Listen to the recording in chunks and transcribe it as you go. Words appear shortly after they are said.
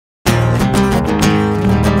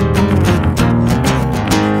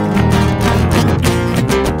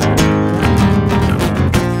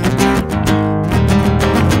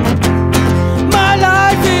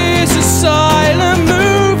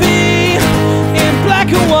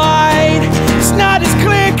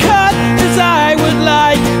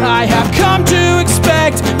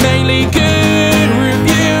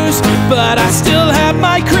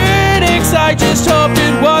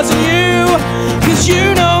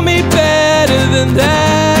than that.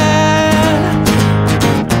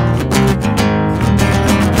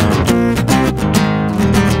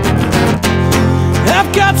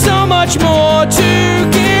 I've got so much more to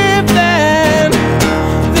give than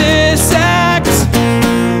this act.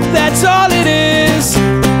 That's all it is,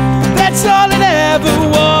 that's all it ever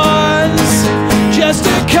was. Just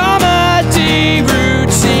a comedy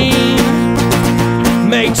routine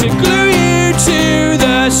made to glue you to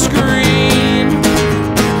the screen.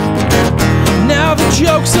 Now the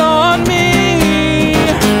joke's on me,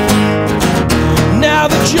 now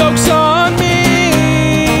the joke's on me.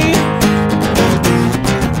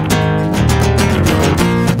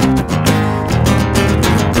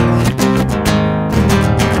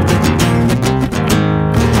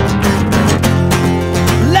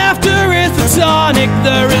 Tonic,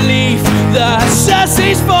 the relief, the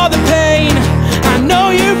surcease for the pain. I know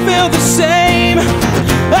you feel the same.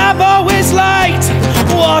 I've always liked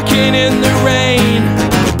walking in the rain.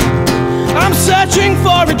 I'm searching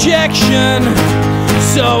for rejection,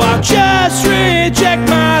 so I'll just reject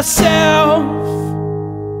myself.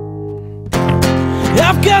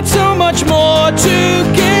 I've got so much more to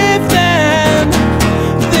give them.